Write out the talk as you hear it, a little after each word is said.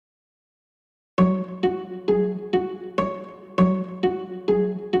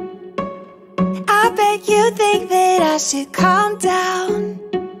You think that I should calm down,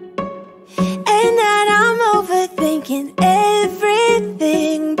 and that I'm overthinking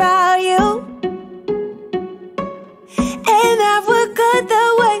everything about you, and that we're good the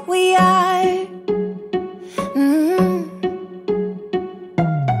way we are.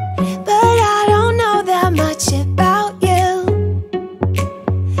 But I don't know that much about you,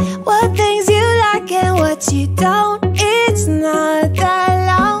 what things you like and what you don't. It's not that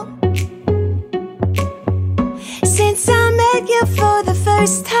long since I met you for the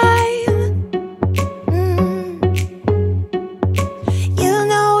first time. You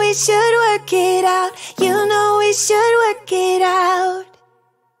know we should work it out. You know we should work it out.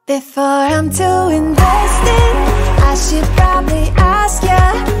 Before I'm too invested, I should probably ask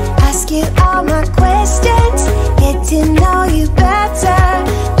you all my questions, get to know you better.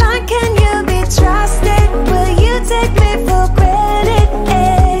 Like, can you be trusted? Will you take me for granted?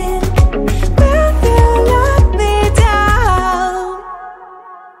 And will you let me down?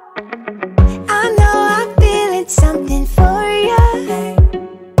 I know I'm feeling something for you.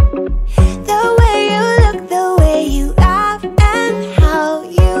 The way you look, the way you laugh, and how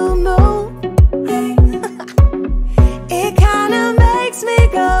you move. It kinda makes me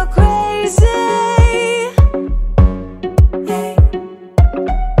go crazy.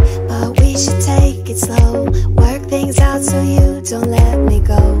 But we should take it slow, work things out so you don't let me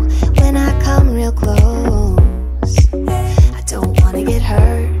go. When I come real close, I don't wanna get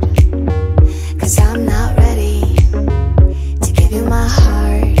hurt, 'cause I'm not ready to give you my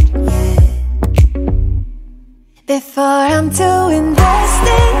heart yet. Before I'm too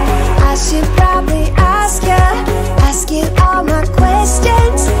invested, I should probably ask you all my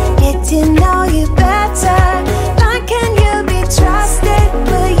questions, get to know you better. Like, can you be trusted?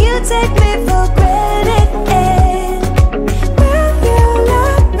 Will you take me for granted? And will you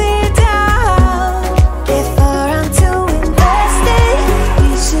let me down? Before I'm too invested, we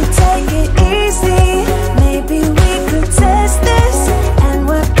should take it easy. Maybe we could test this and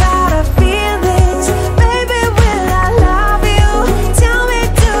work out our feelings. Baby, will I love you? Tell me,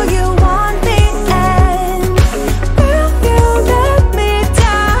 do you want me? And will you let me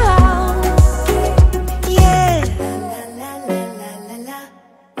down? Yeah. La la la la la la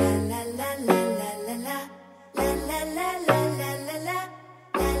la la la la la la la la la la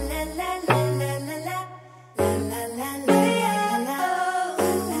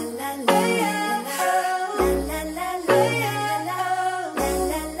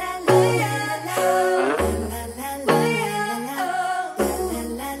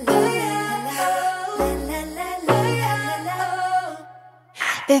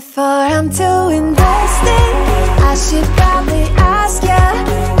Before I'm too invested, I should probably